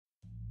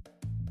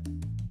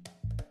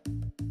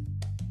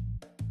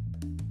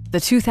the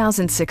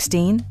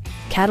 2016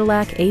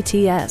 Cadillac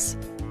ATS.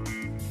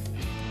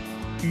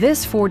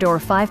 This four-door,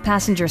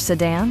 five-passenger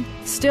sedan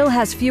still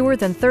has fewer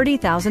than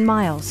 30,000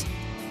 miles.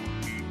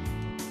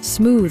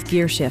 Smooth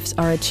gear shifts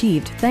are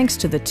achieved thanks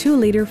to the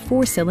 2-liter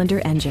four-cylinder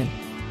engine.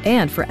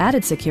 And for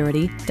added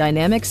security,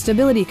 dynamic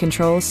stability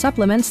control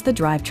supplements the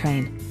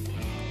drivetrain.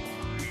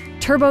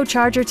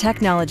 Turbocharger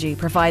technology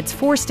provides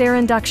forced air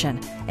induction,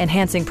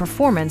 enhancing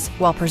performance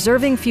while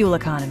preserving fuel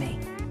economy.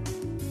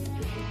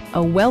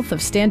 A wealth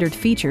of standard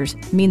features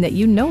mean that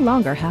you no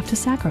longer have to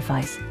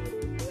sacrifice,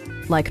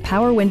 like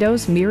power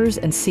windows, mirrors,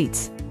 and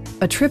seats,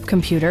 a trip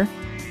computer,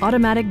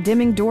 automatic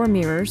dimming door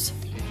mirrors,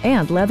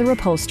 and leather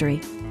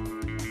upholstery.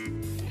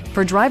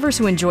 For drivers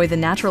who enjoy the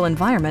natural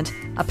environment,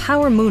 a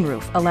power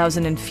moonroof allows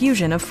an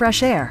infusion of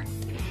fresh air.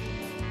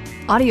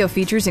 Audio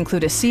features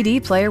include a CD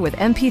player with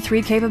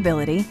MP3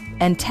 capability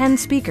and 10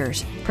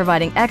 speakers,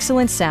 providing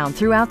excellent sound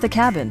throughout the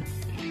cabin.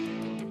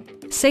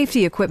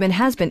 Safety equipment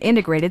has been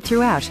integrated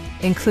throughout,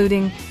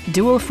 including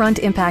dual front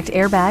impact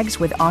airbags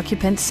with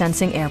occupant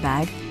sensing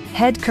airbag,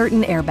 head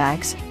curtain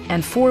airbags,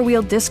 and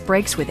four-wheel disc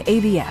brakes with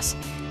ABS.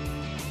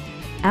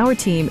 Our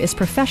team is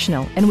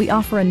professional and we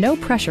offer a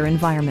no-pressure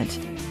environment.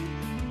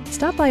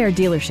 Stop by our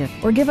dealership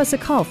or give us a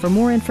call for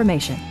more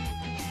information.